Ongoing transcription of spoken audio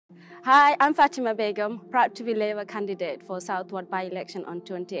Hi, I'm Fatima Begum, proud to be Labour candidate for South Ward by-election on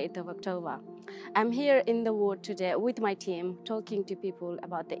 28th of October. I'm here in the ward today with my team, talking to people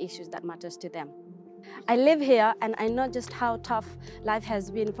about the issues that matters to them. I live here and I know just how tough life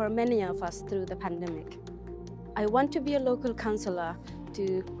has been for many of us through the pandemic. I want to be a local councillor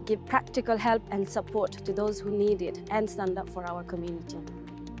to give practical help and support to those who need it and stand up for our community.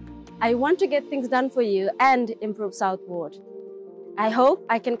 I want to get things done for you and improve South Ward. I hope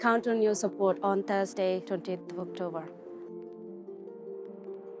I can count on your support on Thursday, 20th of October.